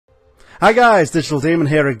Hi guys, Digital Demon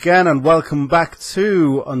here again, and welcome back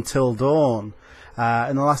to Until Dawn.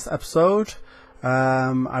 In the last episode,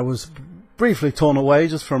 I was briefly torn away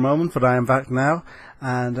just for a moment, but I am back now,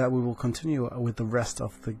 and we will continue with the rest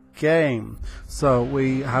of the game. So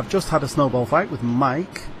we have just had a snowball fight with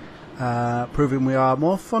Mike, proving we are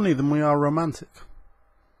more funny than we are romantic.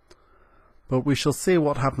 But we shall see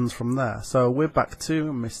what happens from there. So we're back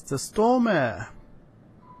to Mr. Stormare.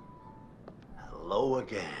 Hello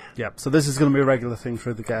again. Yep, so this is going to be a regular thing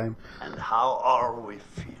through the game. And how are we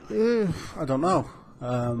feeling? I don't know.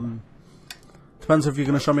 Depends if you're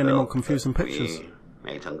going to show me any more confusing pictures. We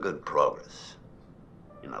made some good progress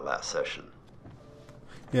in our last session.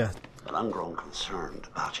 Yeah. But I'm growing concerned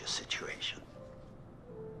about your situation.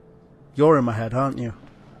 You're in my head, aren't you?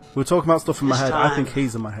 We're talking about stuff in my This head. I time, think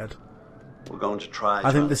he's in my head. We're going to try.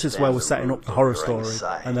 I think this is where we're setting up the horror story,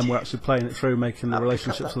 and then we're actually playing it through, making the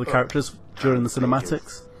relationships with the characters during the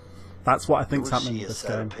cinematics. That's what I think's happening with this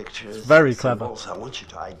game. It's very clever. I want you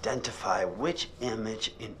to identify which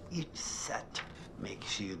image in each set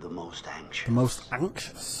makes you the most anxious. The most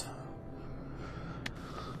anxious?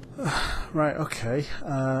 Right, okay.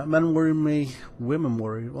 Men worry me, women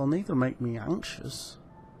worry. Well, neither make me anxious.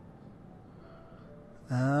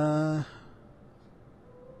 I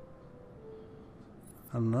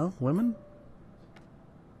don't know, women?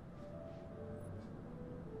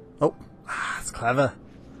 Oh, it's clever.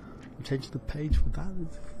 I'm changing the page with that.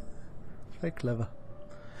 It's very clever.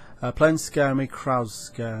 Planes scare me, crowds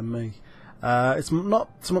scare me. It's not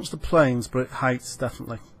so much the planes, but heights,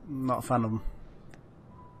 definitely. Not a fan of them.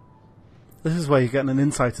 This is where you're getting an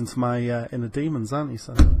insight into my inner demons, aren't you?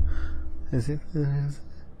 So, is it?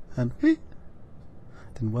 And didn't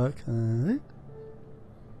work.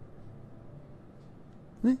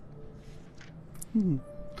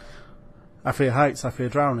 I fear heights, I fear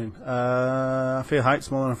drowning. I fear heights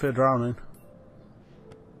more than I fear drowning.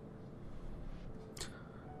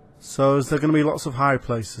 So is there going to be lots of high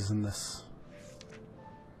places in this?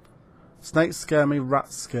 Snakes scare me,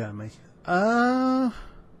 rats scare me.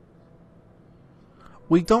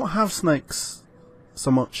 We don't have snakes so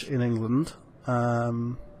much in England.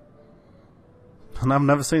 And I've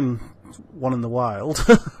never seen one in the wild.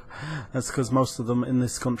 That's because most of them in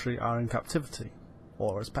this country are in captivity.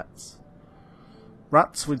 Or as pets.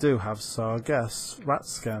 Rats we do have, so I guess rats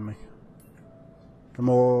scare me. They're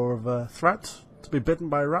more of a threat to be bitten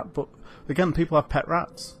by a rat, but again, people have pet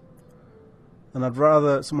rats. And I'd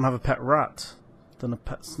rather someone have a pet rat than a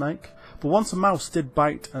pet snake. But once a mouse did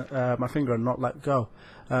bite my finger and not let go.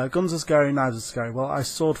 Guns are scary, knives are scary. Well, I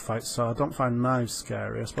sword fight, so I don't find knives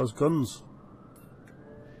scary. I suppose guns.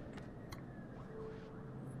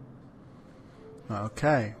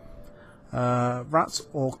 Okay. Rats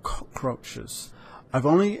or cockroaches? I've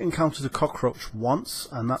only encountered a cockroach once,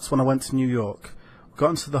 and that's when I went to New York.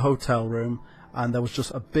 Got into the hotel room, and there was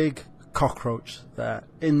just a big cockroach there,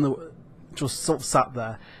 just sort of sat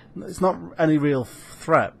there. It's not any real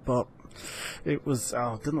threat, but it was,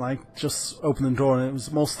 didn't like, just opening the door, and it was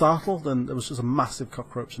more startled, and there was just a massive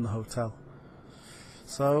cockroach in the hotel.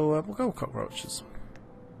 So, we'll go with cockroaches.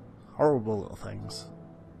 Horrible little things.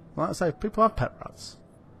 Like I say, people have pet rats.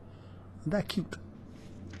 And they're cute.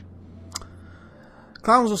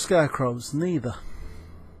 Clowns or scarecrows? Neither.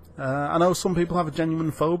 I know some people have a genuine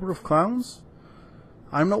phobia of clowns.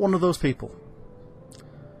 I'm not one of those people.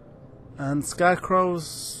 And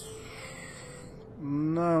scarecrows...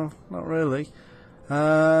 no, not really.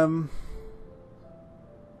 Although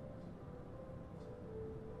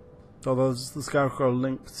there's the scarecrow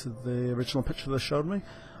linked to the original picture they showed me.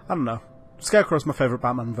 I don't know. Scarecrow's my favourite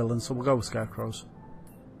Batman villain, so we'll go with scarecrows.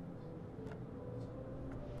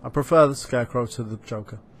 I prefer the Scarecrow to the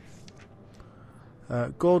Joker.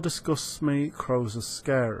 Gore disgusts me, crows are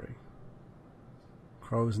scary.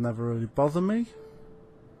 Crows never really bother me,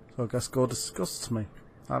 so I guess gore disgusts me.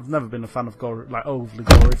 I've never been a fan of gore, like overly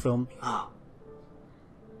gory films. Oh.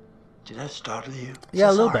 Did that startle you? Yeah, So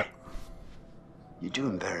a little sorry. bit. You're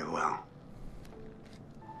doing very well.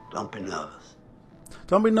 Don't be nervous.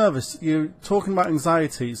 Don't be nervous. You're talking about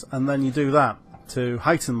anxieties, and then you do that to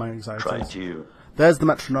heighten my anxieties. Try to There's the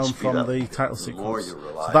metronome speed from up. the title The more sequence. you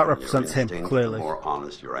rely So that on your represents him, instinct, clearly. The more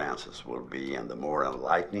honest your answers will be, and the more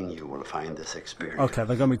enlightening you will find this experience. Okay,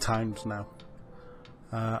 they're going to be timed now.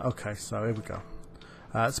 Okay, so here we go.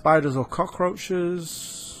 Spiders or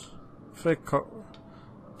cockroaches?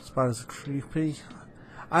 Spiders are creepy.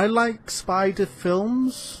 I like spider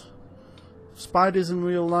films. Spiders in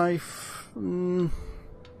real life.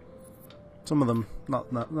 Some of them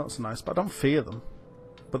not so nice, but I don't fear them.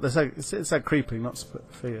 But it said creepy, not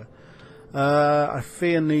fear. I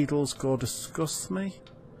fear needles. Gore disgusts me.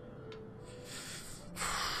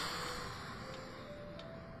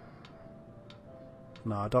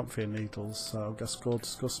 No, I don't fear needles, so I guess go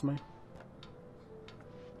disgust me.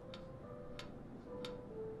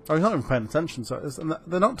 Oh, you're not even paying attention, so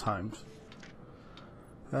they're not timed.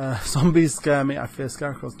 Zombies scare me, I fear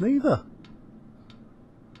scarecrows. Neither.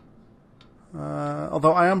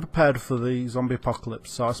 Although I am prepared for the zombie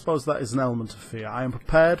apocalypse, so I suppose that is an element of fear. I am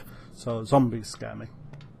prepared, so zombies scare me.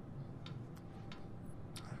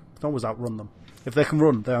 I can always outrun them. If they can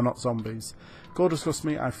run, they are not zombies. Go disgust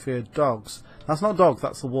me, I fear dogs. That's not a dog,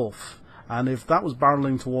 that's a wolf. And if that was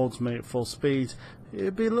barreling towards me at full speed,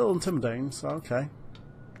 it'd be a little intimidating, so okay.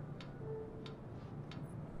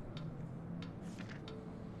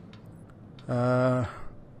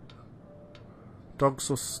 Dogs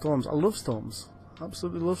or storms? I love storms.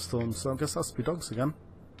 Absolutely love storms, so I guess that has to be dogs again.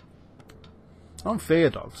 I don't fear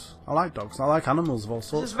dogs. I like dogs. I like animals of all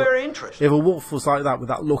sorts. This is very interesting. If a wolf was like that with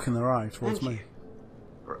that look in their eye towards Thank me. you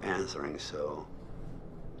for answering so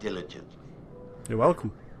diligently. You're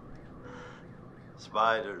welcome.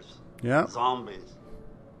 Spiders, Yeah. zombies,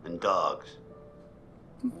 and dogs.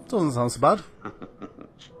 Doesn't sound so bad.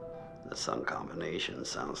 The sun combination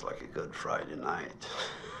sounds like a good Friday night.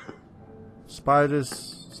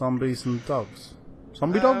 Spiders, zombies, and dogs.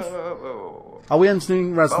 Zombie dogs? Whoa. Are we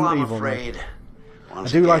entering Resident Well, I'm Evil? afraid. I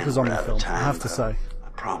do like a zombie film, I have to say. I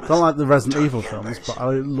promise. I don't like the Resident Evil Turkey films, embers. but I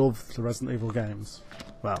love the Resident Evil games.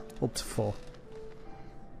 Well, up to 4.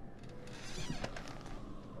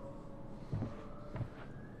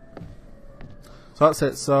 So that's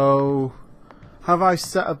it. So, have I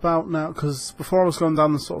set about now? Because before I was going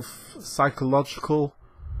down the sort of psychological.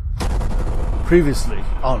 Previously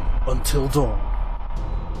on Until Dawn.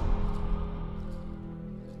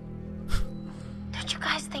 Don't you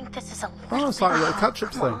guys think this is a Oh, little it's like a little bit...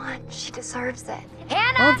 catch-up Come thing. on, she deserves it. Oh,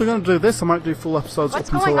 Hannah! if they're going to do this, I might do full episodes What's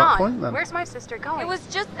up until going that on? point then. Where's my sister going? It was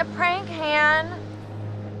just a prank, Han.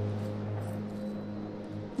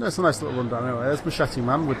 Yeah, it's a nice little rundown anyway. There's Machete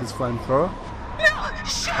Man with his flamethrower.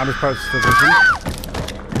 And his processor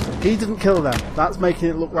vision. He didn't kill them. That's making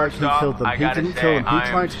it look like he killed them. He didn't kill them. He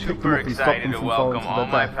tried to pick them up and stop them from falling to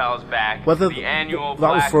their death. Whether that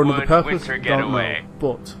was for another purpose, don't know.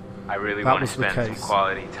 But I really that want to was the spend some case.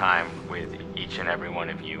 quality time with each and every one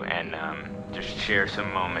of you and just share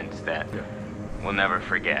some moments that we'll never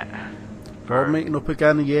forget. We're meeting up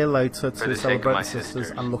again a year later for to the sake of celebrate my the sisters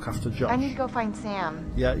sisters. and look after I Josh. need to go find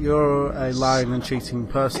Sam. Yeah, you're a lying and cheating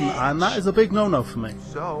person, and that is a big no-no for me.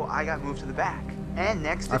 So I got moved to the back. And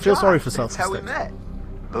next to I feel Josh. sorry for That's how we self-esteem.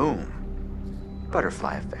 met. Boom.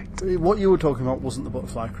 Butterfly effect. What you were talking about wasn't the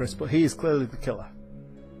butterfly, Chris, but he is clearly the killer.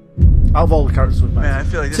 Out of all the characters we've met. Man, I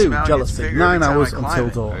feel like this 2, mountain jealousy. gets bigger 9 every time hours I climb until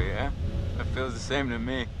it. dawn. yeah? That feels the same to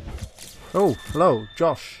me. Oh, hello,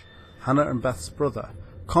 Josh. Hannah and Beth's brother.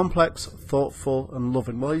 Complex, thoughtful, and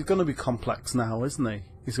loving. Well, he's going to be complex now, isn't he?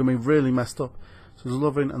 He's going to be really messed up. So he's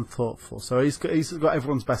loving and thoughtful. So he's got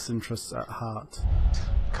everyone's best interests at heart.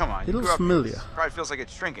 Come on. He you looks grew up here. familiar. This probably feels like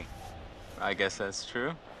it's shrinking. I guess that's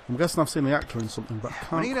true. I'm guessing I've seen the actor in something, but I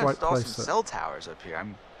When are you can't gonna quite install place some it. cell towers up here?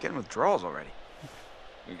 I'm getting withdrawals already.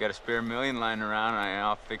 You got a spare million lying around, and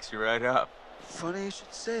I'll fix you right up. Funny you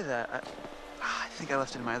should say that. I think I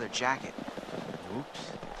left it in my other jacket.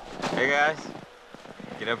 Oops. Hey guys,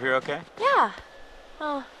 get up here okay? Yeah.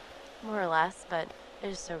 Well, more or less, but it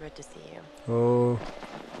is so good to see you. Oh,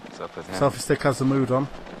 What's up with him? selfie stick has the mood on.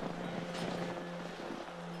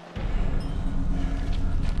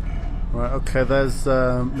 Right, okay, there's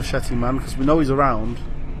Machete Man, because we know he's around.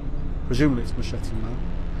 Presumably it's Machete Man.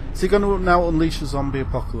 Is he going to now unleash a zombie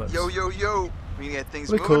apocalypse? Yo, yo, yo. We can get things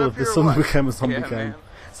It'd be moving cool up if here this or suddenly what? became a zombie Yeah, game. man.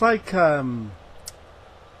 It's like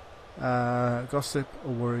Gossip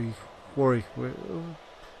or Worry. Worry.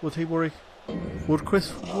 Would he worry? Would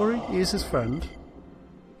Chris worry? He is his friend.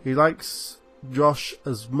 He likes Josh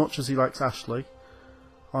as much as he likes Ashley.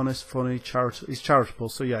 Honest, funny, he's charitable,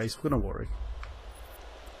 so yeah, he's going to worry.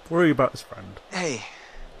 Worry about his friend. Hey,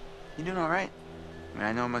 you doing all right? I mean,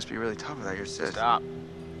 I know it must be really tough without your sis. Stop.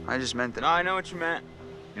 I just meant that. No, I know what you meant.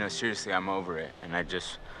 You know, seriously, I'm over it, and I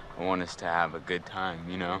want us to have a good time,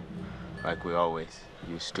 you know? Like we always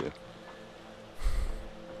used to.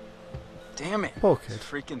 Damn it. Poor kid. This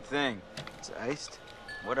freaking thing. It's iced.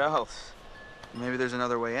 What else? Maybe there's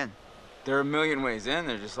another way in. There are a million ways in,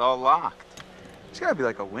 they're just all locked. There's gotta be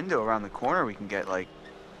like a window around the corner we can get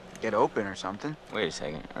open or something. Wait a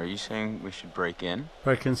second, are you saying we should break in?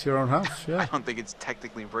 Break into your own house, I yeah. don't think it's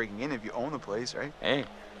technically breaking in if you own the place, right? Hey,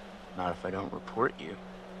 not if I don't report you.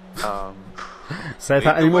 Say that Lead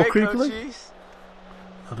any the more way, creepily? Cochise.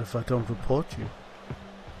 Not if I don't report you.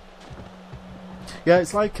 Yeah,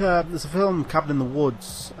 it's like there's a film, Cabin in the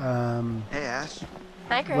Woods, Hey, Ash.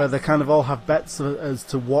 Hi, Chris. where they kind of all have bets as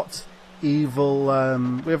to what evil.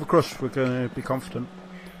 We have a crush. We're going to be confident.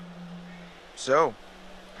 So,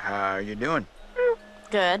 how are you doing?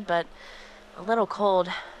 Good, but a little cold.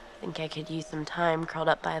 I think I could use some time curled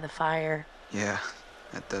up by the fire. Yeah,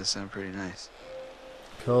 that does sound pretty nice.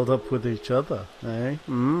 Curled up with each other, eh?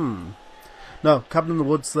 No, cabin in the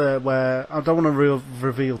woods there, where I don't want to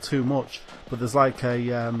reveal too much, but there's like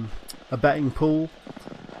a betting pool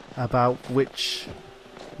about what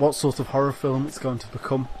sort of horror film it's going to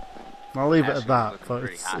become. I'll leave it at that, but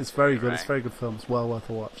it's very good. Right? It's a very good film. It's well worth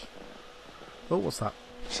a watch. Oh, what's that?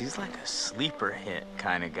 She's like a sleeper hit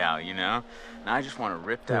kind of gal, you know? And I just want to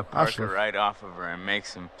rip that Parker right off of her and make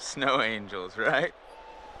some snow angels, right?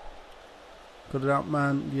 Got it out,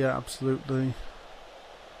 man. Yeah, absolutely.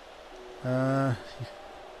 You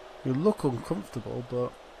look uncomfortable,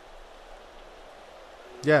 but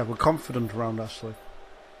yeah, we're confident around Ashley.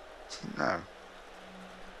 No.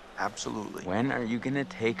 Absolutely. When are you gonna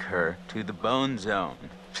take her to the bone zone?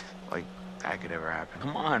 Like that could ever happen.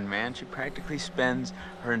 Come on, man. She practically spends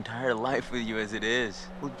her entire life with you as it is.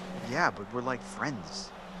 Well, yeah, but we're like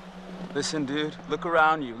friends. Listen, dude, look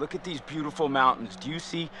around you. Look at these beautiful mountains. Do you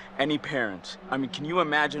see any parents? I mean, can you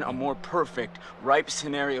imagine a more perfect, ripe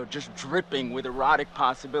scenario just dripping with erotic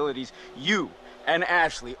possibilities? You and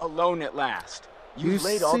Ashley alone at last. You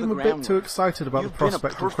laid all the seem a bit too excited about the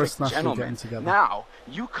prospect of Chris and Ashley getting together. Now,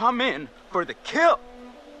 you come in for the kill.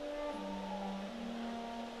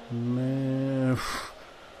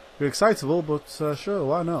 You're excitable, but sure,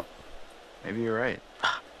 why not? Maybe you're right.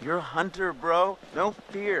 You're a hunter, bro. No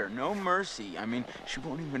fear, no mercy. I mean, she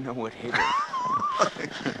won't even know what hit her.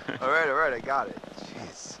 All right, I got it.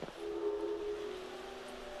 Jeez.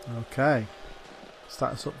 Okay.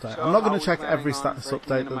 Status update. So I'm not going to check every status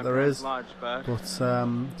update that there is, but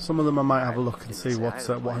some of them I might have a look and see what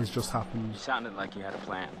has just happened. You sounded like you had a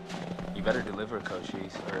plan. You better deliver,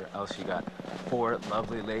 Cochise, or else you got 4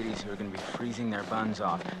 lovely ladies who are going to be freezing their buns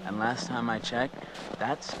off. And last time I checked,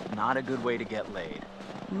 that's not a good way to get laid.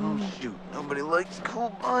 Oh shoot, nobody likes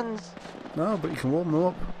cool buns. No, but you can warm them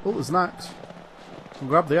up. Oh, there's an axe. I'll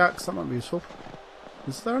grab the axe, that might be useful.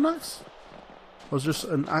 Is there an axe? Or is just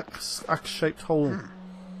an axe-shaped hole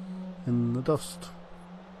in the dust?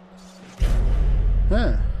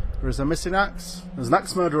 Yeah, there is a missing axe. There's an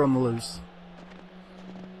axe murder on the loose.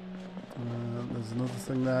 There's another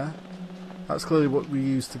thing there. That's clearly what we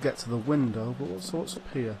used to get to the window, but what's up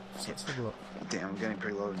here? Let's have a look. Damn, I'm getting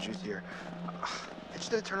pretty low on juice here. I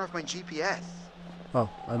just had to turn off my GPS. Oh,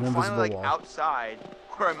 an invisible finally, like, wall. outside,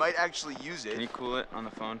 where I might actually use it. Can you cool it on the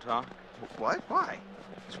phone talk? What? Why?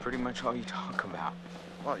 It's pretty much all you talk about.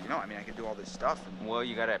 Well, you know, I mean, I could do all this stuff. Well,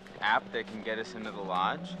 you got an app that can get us into the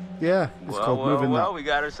lodge? Yeah, it's called Moving That. Well, we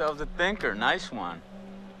got ourselves a thinker. Nice one.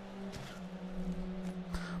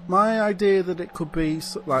 My idea that it could be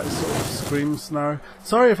like a sort of Scream scenario.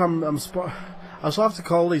 Sorry if I shall have to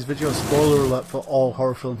call these videos spoiler alert for all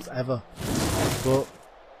horror films ever. But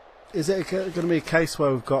is it going to be a case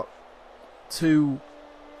where we've got 2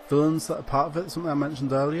 villains that are part of it? Something I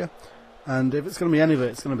mentioned earlier. And if it's going to be any of it,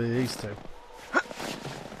 it's going to be these 2.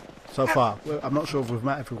 So far, I'm not sure if we've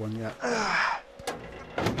met everyone yet. I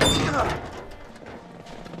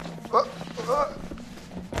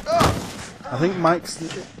think Mike's...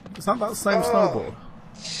 Is that same snowboard?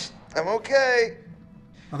 I'm okay.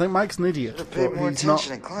 I think Mike's an idiot, but he's not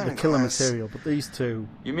the killer material. But these 2...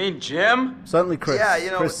 You mean Jim? Certainly Chris. Yeah,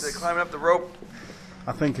 you know, Chris, climbing up the rope.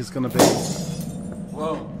 I think is going to be...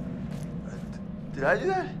 Whoa. Did I do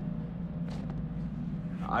that?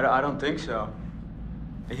 I don't think so.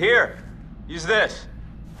 Here, use this.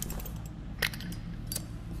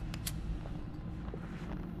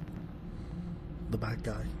 The bad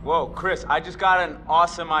guy. Whoa, Chris, I just got an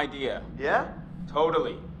awesome idea. Yeah?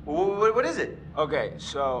 Totally. What is it? Okay,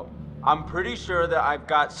 so I'm pretty sure that I've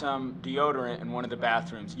got some deodorant in one of the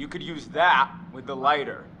bathrooms. You could use that with the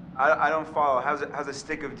lighter. I don't follow. How's a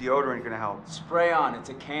stick of deodorant gonna help? Spray on, it's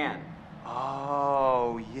a can.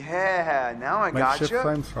 Oh, yeah. Now I gotcha.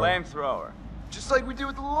 Flamethrower. Just like we did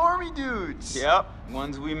with the Lormy dudes. Yep,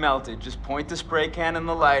 ones we melted. Just point the spray can in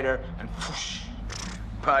the lighter and whoosh.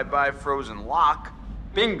 Bye-bye frozen lock.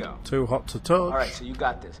 Bingo. Too hot to touch. Alright, so you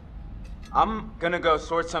got this. I'm gonna go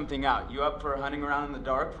sort something out. You up for hunting around in the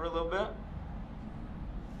dark for a little bit?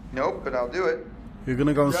 Nope, but I'll do it. You're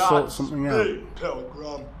gonna go and sort something out.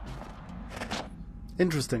 Pilgrim.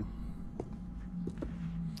 Interesting.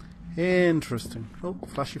 Interesting. Oh,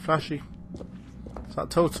 flashy, flashy. Is that a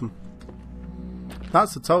totem?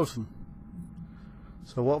 That's a totem.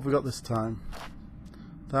 So what have we got this time?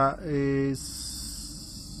 That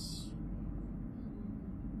is...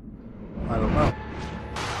 I don't know.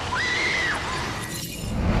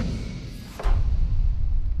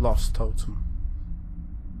 totem.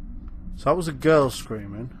 So that was a girl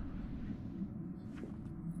screaming.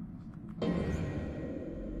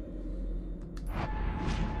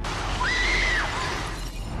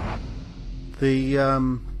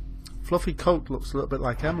 The fluffy coat looks a little bit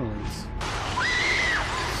like Emily's.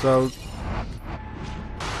 So,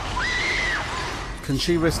 can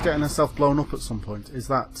she risk getting herself blown up at some point? Is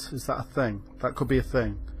that a thing? That could be a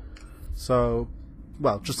thing. So,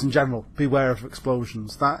 well, just in general, beware of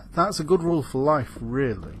explosions. That's a good rule for life,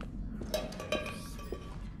 really.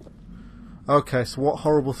 Okay, so what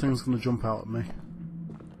horrible thing's going to jump out at me?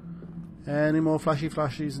 Any more flashy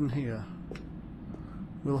flashies in here?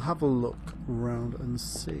 We'll have a look around and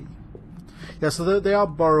see. Yeah, so they are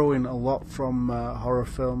borrowing a lot from horror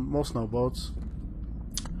film, more snowboards.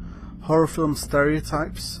 Horror film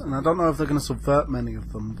stereotypes, and I don't know if they're going to subvert many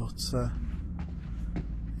of them, but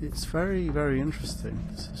it's very, very interesting.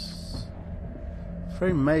 It's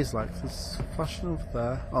very maze-like. There's flashing over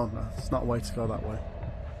there. Oh no, it's not a way to go that way.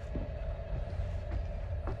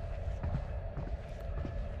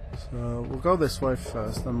 So we'll go this way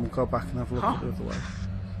first, then we'll go back and have a look at the other way.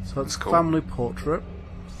 So it's cool. Family portrait.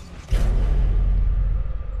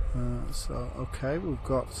 So okay, we've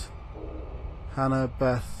got Hannah,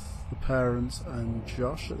 Beth, the parents, and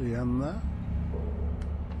Josh at the end there.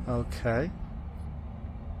 Okay.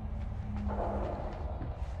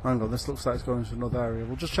 Hang on, this looks like it's going into another area.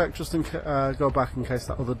 We'll just check, just in go back in case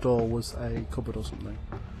that other door was a cupboard or something.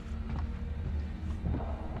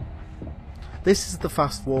 This is the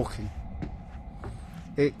fast walking.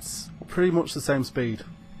 It's pretty much the same speed.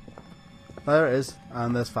 There it is,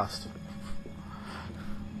 and there's fast.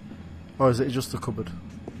 Or is it just a cupboard?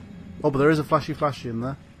 Oh, but there is a flashy flashy in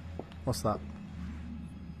there. What's that?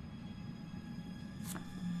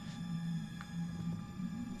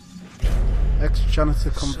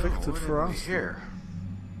 Ex-janitor convicted for arson. Here.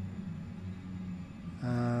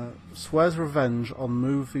 Swears revenge on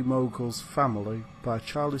movie mogul's family by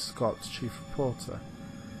Charlie Scott, chief reporter.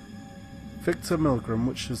 Victor Milgram,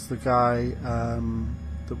 which is the guy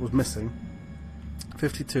that was missing,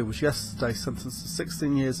 52, was yesterday sentenced to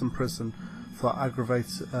 16 years in prison for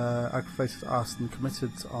aggravated arson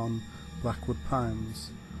committed on Blackwood Pines.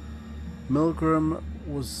 Milgram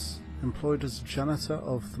was employed as a janitor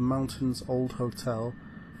of the Mountains Old Hotel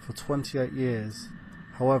for 28 years.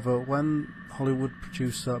 However, when Hollywood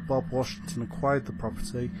producer Bob Washington acquired the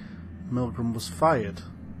property, Milgram was fired.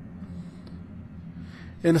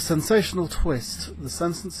 In a sensational twist, the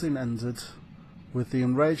sentencing ended with the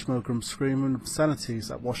enraged Milgram screaming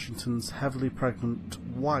obscenities at Washington's heavily pregnant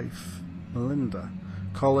wife, Melinda,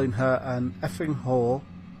 calling her an effing whore.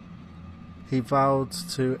 He vowed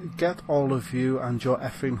to get all of you and your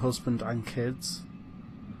effing husband and kids.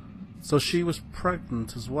 So she was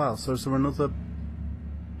pregnant as well. So is there another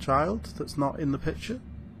child that's not in the picture?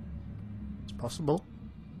 It's possible.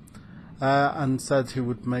 And said he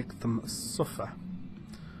would make them suffer.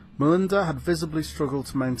 Melinda had visibly struggled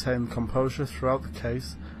to maintain composure throughout the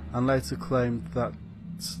case and later claimed that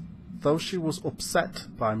though she was upset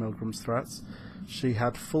by Milgram's threats, she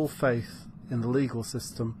had full faith in the legal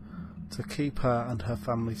system to keep her and her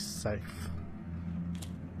family safe.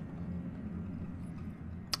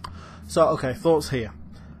 So, okay, thoughts here.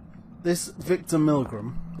 This Victor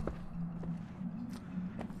Milgram,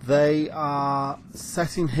 they are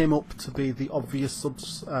setting him up to be the obvious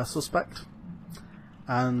suspect,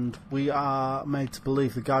 and we are made to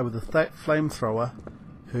believe the guy with the flamethrower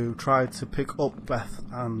who tried to pick up Beth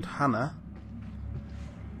and Hannah,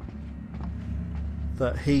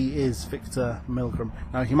 that he is Victor Milgram.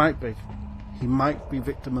 Now he might be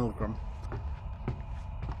Victor Milgram.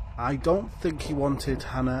 I don't think he wanted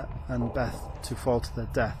Hannah and Beth to fall to their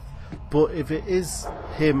death, but if it is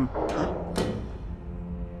him...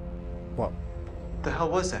 What? The hell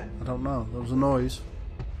was that? I don't know, there was a noise.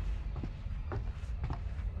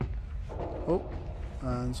 Oh,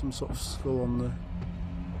 and some sort of skull on the...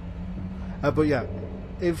 but yeah,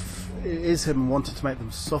 if it is him and wanted to make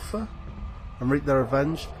them suffer and wreak their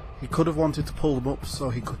revenge, he could have wanted to pull them up so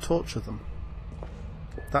he could torture them.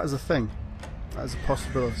 That is a thing. That is a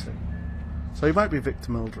possibility. So he might be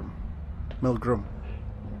Victor Milgram.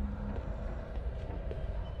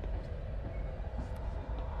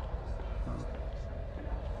 Oh.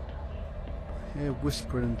 I hear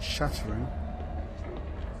whispering and chattering.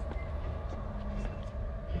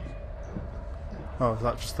 Oh, is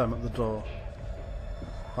that just them at the door?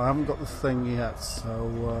 I haven't got the thing yet,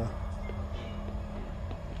 so...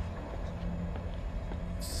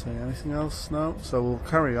 see anything else? No. So we'll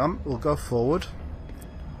carry on. We'll go forward.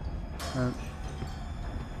 And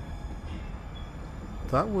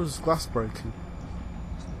that was glass breaking.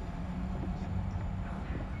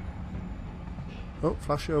 Oh,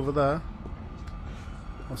 flashy over there.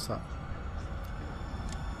 What's that?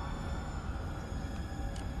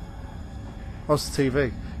 Oh, it's the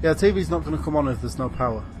TV. Yeah, the TV's not going to come on if there's no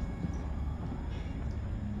power.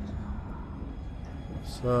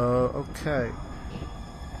 So, okay.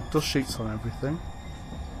 Dust sheets on everything.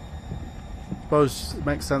 I suppose it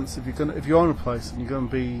makes sense if you own a place and you're gonna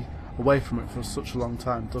be away from it for such a long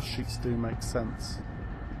time. Dust sheets do make sense.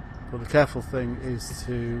 But the careful thing is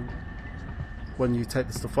to, when you take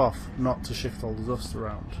the stuff off, not to shift all the dust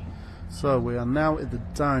around. So we are now in the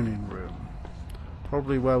dining room.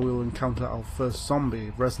 Probably where we'll encounter our first zombie,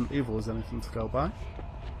 if Resident Evil is anything to go by.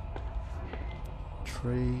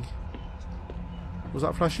 Tree. Was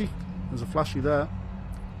that flashy? There's a flashy there.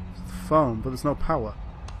 There's the phone, but there's no power.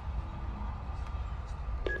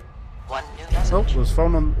 One new message. Oh,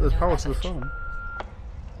 there's power to the phone.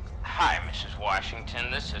 Hi, Mrs. Washington.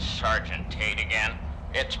 This is Sergeant Tate again.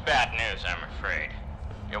 It's bad news, I'm afraid.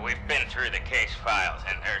 Yeah, we've been through the case files,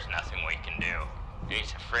 and there's nothing we can do.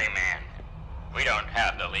 He's a free man. We don't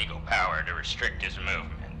have the legal power to restrict his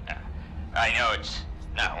movement. I know it's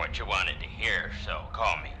not what you wanted to hear, so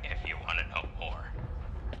call me if you want to know more.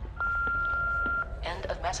 End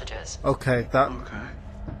of messages. Okay, that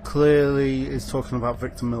clearly is talking about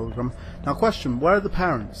Victor Milgram. Now, question: where are the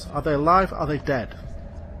parents? Are they alive? Are they dead?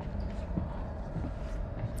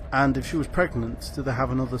 And if she was pregnant, do they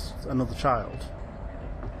have another child?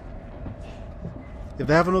 If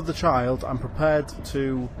they have another child, I'm prepared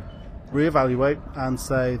to reevaluate and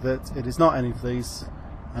say that it is not any of these,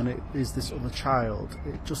 and it is this other child.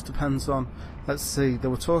 It just depends on. Let's see. They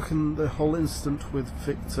were talking the whole incident with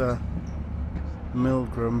Victor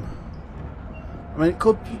Milgram. I mean,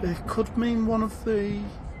 it could mean one of either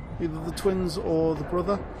the twins or the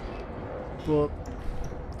brother, but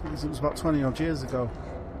it was about 20 odd years ago.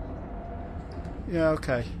 Yeah,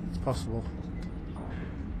 okay, it's possible.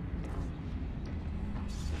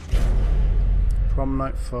 Prom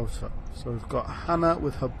night photo. So we've got Hannah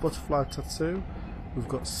with her butterfly tattoo. We've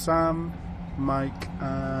got Sam, Mike,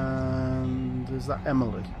 and is that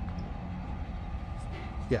Emily?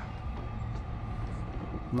 Yeah.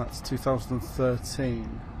 And that's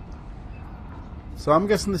 2013. So I'm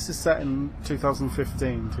guessing this is set in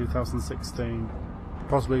 2015, 2016,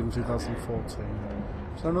 possibly even 2014.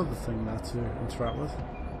 So another thing there to interact with.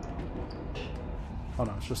 Oh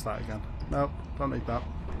no, it's just that again. Nope, don't need that.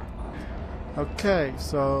 Okay,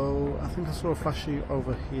 so I think I saw a flashy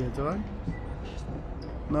over here, did I?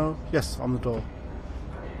 No? Yes, on the door.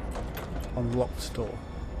 On the locked door.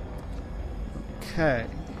 Okay.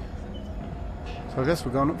 So I guess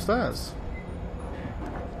we're going upstairs.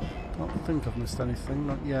 Don't think I've missed anything,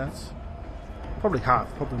 not yet. Probably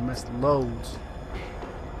have, probably missed loads.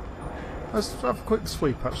 Let's have a quick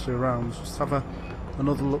sweep actually around, just have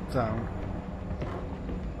another look down.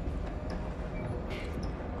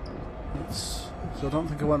 So I don't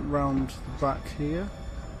think I went round the back here.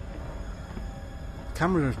 The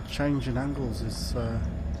camera changing angles is a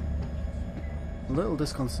little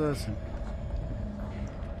disconcerting.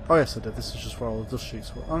 Oh yes, I did. This is just where all the dust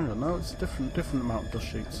sheets were. Oh no, it's a different amount of dust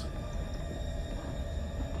sheets.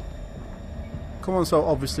 Come on, so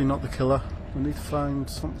obviously not the killer. We need to find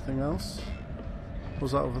something else. What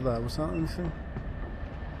was that over there? Was that anything?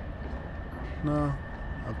 No.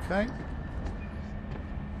 Okay.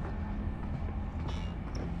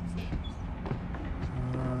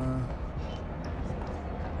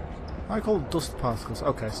 I call dust particles.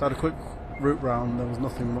 Okay, so I had a quick route round. There was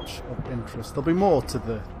nothing much of interest. There'll be more to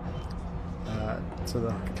the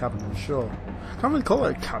cabin, I'm sure. Can't really call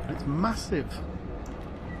it a cabin. It's massive.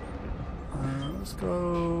 Let's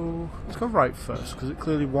go right first because it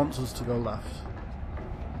clearly wants us to go left.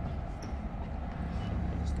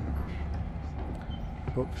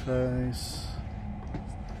 Bookcase.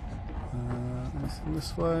 Anything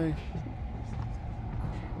this way?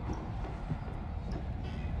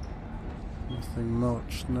 Nothing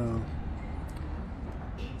much, no.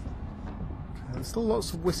 Okay, there's still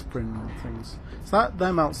lots of whispering and things. Is that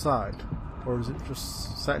them outside? Or is it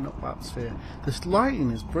just setting up atmosphere? This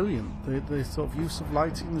lighting is brilliant. The sort of use of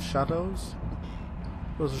lighting in the shadows.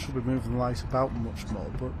 I suppose I should be moving the light about much more,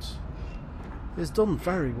 but it's done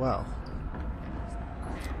very well.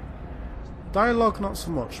 Dialogue not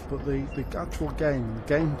so much, but the actual game,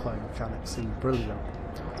 the gameplay mechanics seem brilliant.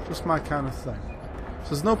 Just my kind of thing. So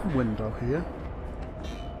there's an open window here.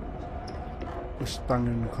 Just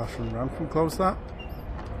banging the classroom around. Can we close that?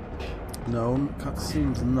 No,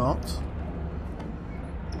 seems not.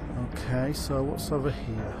 Okay, so what's over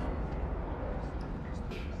here?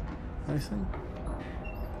 Anything?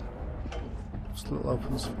 Just a little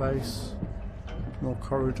open space. More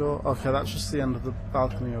corridor. Okay, that's just the end of the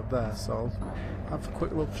balcony up there, so I'll have a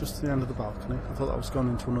quick look just to the end of the balcony. I thought that was going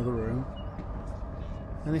into another room.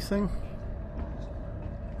 Anything?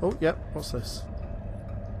 Oh, yep, what's this?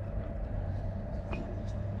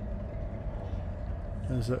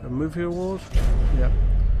 Is it a movie award? Yep.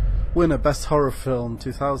 Winner, Best Horror Film,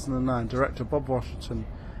 2009. Director Bob Washington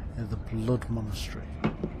in The Blood Monastery.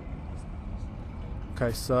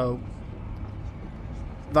 Okay, so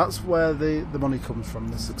that's where the money comes from,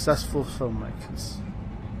 the successful filmmakers.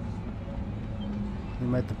 He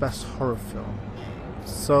made the best horror film.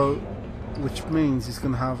 So, which means he's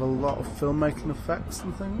going to have a lot of filmmaking effects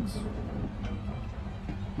and things?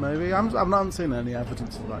 Maybe? I've not seen any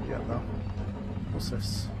evidence of that yet, though. What's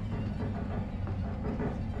this?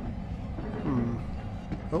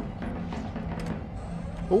 Oh.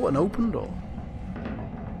 Oh, an open door.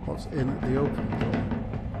 What's in the open door?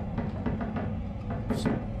 So,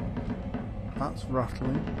 that's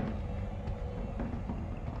rattling.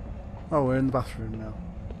 Oh, we're in the bathroom now.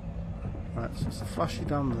 Right, so it's a flashy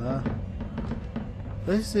down there.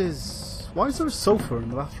 This is... Why is there a sofa in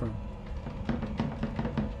the bathroom?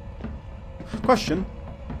 Question.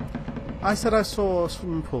 I said I saw a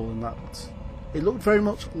swimming pool in that. It looked very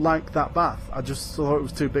much like that bath. I just thought it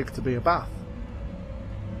was too big to be a bath.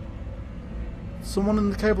 Someone in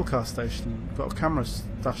the cable car station got a camera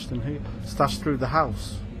stashed in here, stashed through the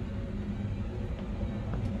house.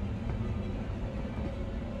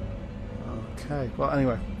 Okay, well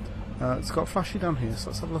anyway, it's got flashy down here, so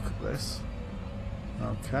let's have a look at this.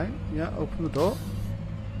 Okay, yeah, open the door.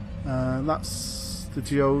 That's the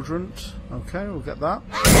deodorant. Okay, we'll get that.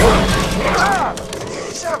 Ah!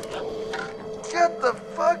 Get the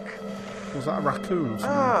fuck? Was that a raccoon or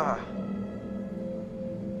something?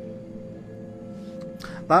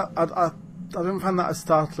 I didn't find that as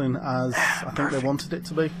startling as I think they wanted it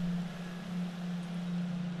to be.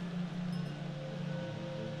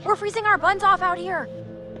 We're freezing our buns off out here.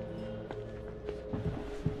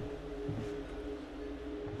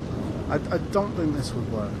 I don't think this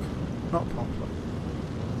would work. Not properly.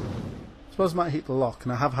 I suppose it might hit the lock,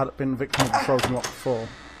 and I have been victim of a frozen lock before.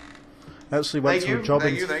 I actually went to a job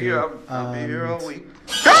interview. I'll be here all week.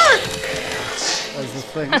 There's the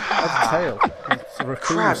thing. That's a tail. It's a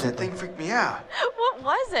raccoon. Crap, that thing freaked me out. What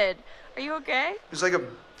was it? Are you okay? It was like a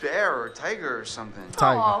bear or a tiger or something.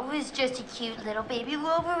 Tiger. Oh, it was just a cute little baby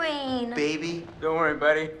Wolverine. Baby. Don't worry,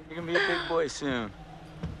 buddy. You're gonna be a big boy soon.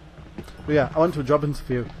 But yeah, I went to a job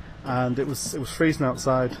interview, and it was freezing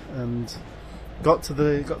outside, and got to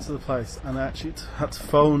the place, and I actually had to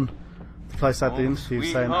phone the place I had the interview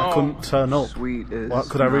saying I couldn't turn up. Well,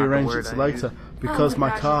 could I rearrange it to later? Because my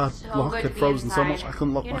car lock had frozen so much I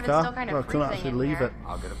couldn't lock my car. Well, I couldn't actually leave it.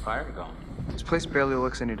 I'll get a fire going. This place barely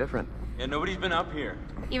looks any different. Yeah, nobody's been up here.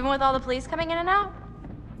 Even with all the police coming in and out?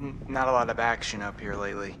 Not a lot of action up here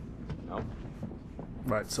lately. Nope.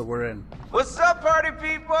 Right, so we're in. What's up, party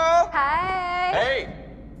people? Hi. Hey!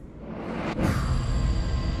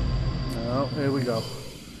 Oh, here we go.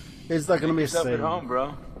 Is that going to be a Yourself scene? at home,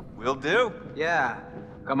 bro. Will do. Yeah,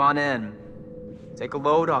 come on in. Take a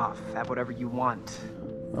load off. Have whatever you want.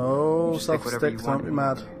 Oh, Just take whatever you self-sticks, don't be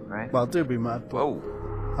want, mad. right? Well, do be mad, but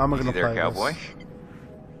Whoa. how am I going Easy to there, play cowboy. this?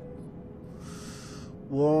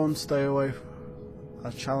 Warn, stay away.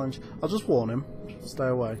 A challenge. I'll just warn him. Stay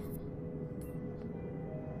away.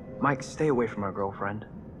 Mike, stay away from our girlfriend.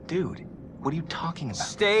 Dude, what are you talking about?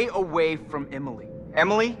 Stay away from Emily.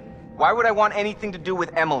 Emily? Why would I want anything to do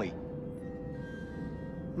with Emily?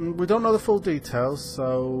 We don't know the full details,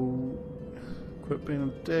 so quit being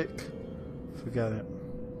a dick. Forget it.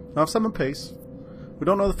 Now, have some peace. We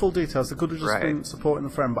don't know the full details. They could have just been supporting a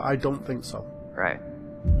friend, but I don't think so. Right.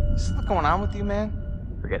 Is something going on with you,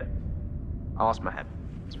 man? Forget it. I lost my head.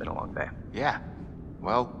 It's been a long day. Yeah.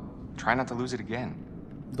 Well, try not to lose it again.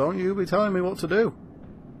 Don't you be telling me what to do.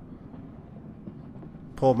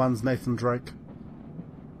 Poor man's Nathan Drake.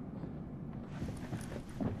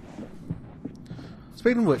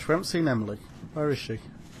 Speaking of which, we haven't seen Emily. Where is she?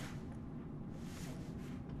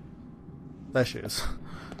 There she is.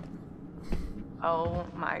 Oh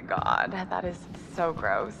my god, that is so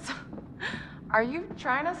gross. Are you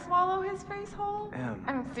trying to swallow his face whole?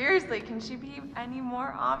 I mean, seriously, can she be any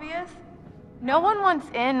more obvious? No one wants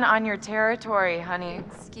in on your territory, honey.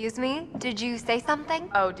 Excuse me? Did you say something?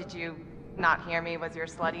 Oh, did you not hear me? Was your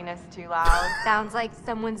sluttiness too loud? Sounds like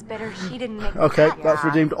someone's bitter she didn't make Okay, the cut. that's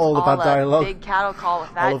redeemed all the bad dialogue. Big cattle call with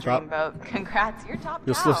All that of that. dreamboat. Congrats, you're top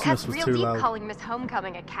Your cow. sluttiness That's was real too deep loud. calling Miss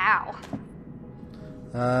Homecoming a cow.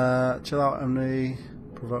 Chill out, Emily.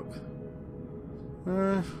 Provoke.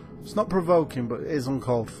 It's not provoking, but it is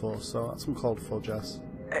uncalled for, so that's uncalled for, Jess.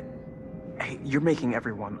 Hey, you're making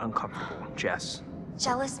everyone uncomfortable, Jess.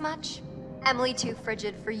 Jealous much? Emily too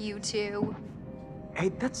frigid for you too. Hey,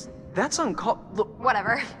 that's uncalled. Look.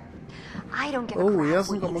 Whatever. I don't give a crap. Oh, he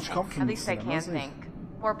hasn't got what you much think. confidence. At least I in him, can has he? think.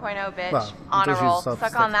 4.0, bitch. Well, On a does roll. use Suck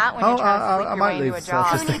self-esteem. on that when you're trying to sleep I your might way into leave a job.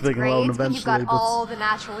 self-esteem Who needs thing alone grades when you've got eventually, but all the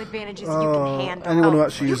natural advantages you can handle? anyone who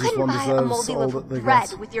actually You uses couldn't one buy a deserves moldy all loaf that they of bread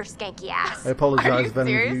get. with your skanky ass. I Are apologise you if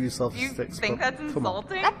any of serious? you use You self-sticks, think but that's come on.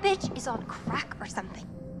 insulting? That bitch is on crack or something.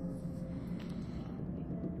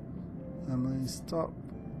 Emily, stop.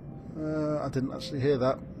 I didn't actually hear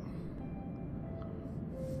that.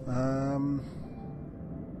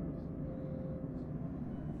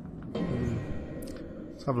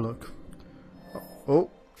 Let's have a look. Oh,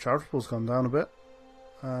 charitable's gone down a bit.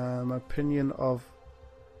 Opinion of...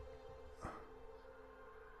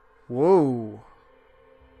 Whoa!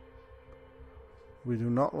 We do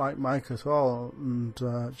not like Mike at all, and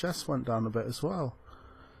Jess went down a bit as well.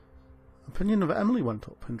 Opinion of Emily went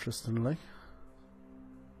up, interestingly.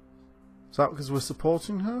 Is that because we're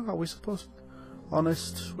supporting her? Are we supposed to be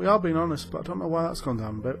honest? We are being honest, but I don't know why that's gone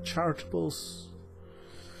down a bit. Charitable's...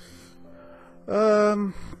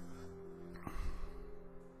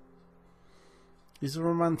 He's a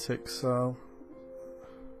romantic, so...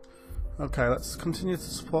 Okay, let's continue to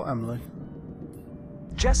support Emily.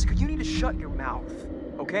 Jessica, you need to shut your mouth,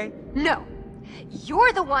 okay? No.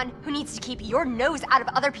 You're the one who needs to keep your nose out of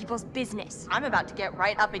other people's business. I'm about to get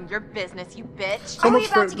right up in your business, you bitch. So much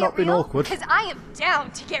for it not being awkward. Because I am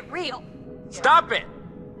down to get real. Stop it!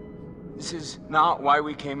 This is not why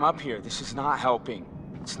we came up here. This is not helping.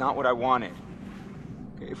 It's not what I wanted.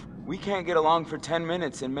 If we can't get along for 10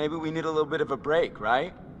 minutes, then maybe we need a little bit of a break,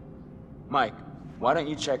 right? Mike, why don't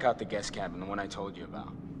you check out the guest cabin, the one I told you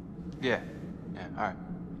about? Yeah, alright.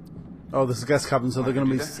 Oh, this is a guest cabin, so they're going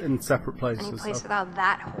to be in separate places. Any place so. without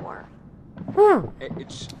that whore.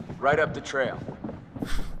 It's right up the trail.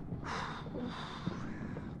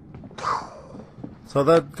 So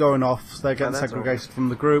they're going off, they're getting that's segregated from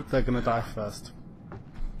the group, they're going to die first.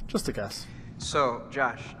 Just a guess. So,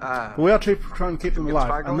 Josh, But we are trying to keep them get the alive.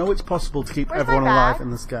 fire I know going? it's possible to keep Where's everyone my alive bag?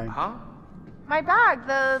 in this game. huh? My bag,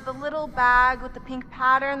 the little bag with the pink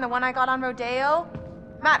pattern, the one I got on Rodeo.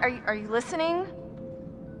 Matt, are you listening?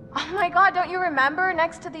 Oh my god, don't you remember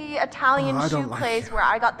next to the Italian I shoe don't like place you. where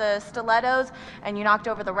I got the stilettos and you knocked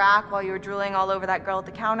over the rack while you were drooling all over that girl at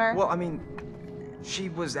the counter? Well, I mean, she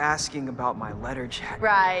was asking about my letter jacket.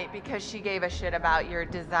 Right, because she gave a shit about your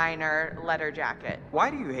designer letter jacket. Why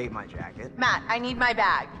do you hate my jacket? Matt, I need my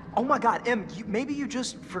bag. Oh my god, Em, maybe you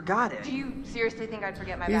just forgot it. Do you seriously think I'd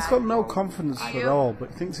forget my bag? He's got no confidence at all, but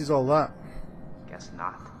he thinks he's all that. Guess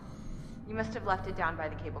not. You must have left it down by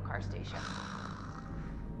the cable car station.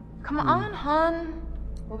 Come on, hon.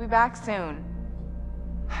 We'll be back soon.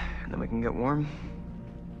 And then we can get warm?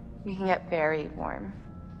 We can get very warm.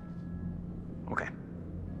 Okay.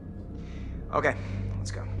 Okay,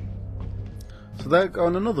 let's go. So they're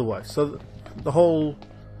going another way. So the whole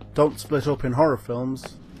don't split up in horror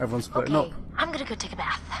films, everyone's splitting Okay, up. I'm gonna go take a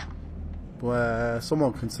bath. Where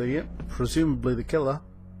someone can see it, presumably the killer.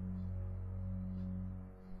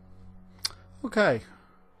 Okay.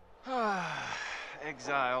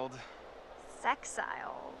 Exiled.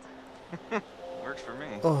 Sexiled. Works for me.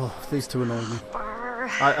 Oh, these two annoy me. Far.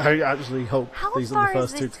 I actually hope How these far are the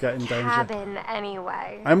is first two this to get in danger. cabin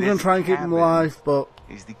anyway? I'm going This to try and keep them cabin alive, but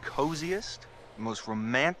is the coziest, most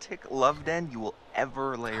romantic love den you will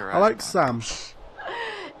ever lay your eyes I like upon. Sam.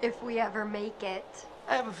 If we ever make it.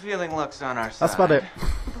 I have a feeling luck's on our side. That's about it.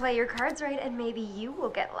 Play your cards right and maybe you will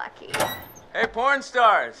get lucky. Hey, porn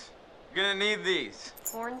stars! You're gonna need these.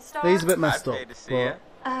 Porn star? He's a bit messed I'd up. pay to see ya.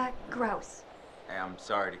 But Gross. Hey, I'm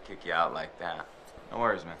sorry to kick you out like that. No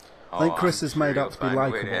worries, man. I think Chris I'm is made sure out to be you'll find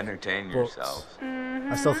a way likeable. to entertain but yourselves.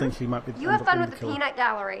 I still think he might be. You end have up fun being with the killer. peanut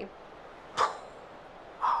gallery.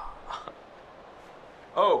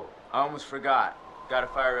 Oh, I almost forgot. Gotta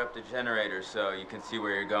fire up the generator so you can see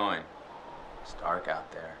where you're going. It's dark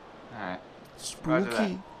out there. Alright.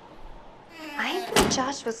 Spooky. I think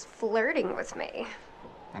Josh was flirting with me.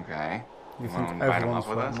 Okay. You wanna think invite him everyone's up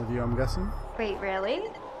with flirting us? with you? I'm guessing. Wait, really?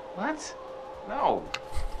 What? No.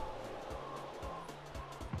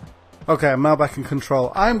 Okay, I'm now back in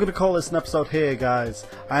control. I'm going to call this an episode here, guys.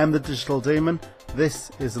 I am the Digital Demon. This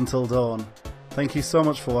is Until Dawn. Thank you so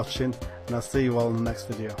much for watching, and I'll see you all in the next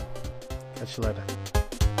video. Catch you later.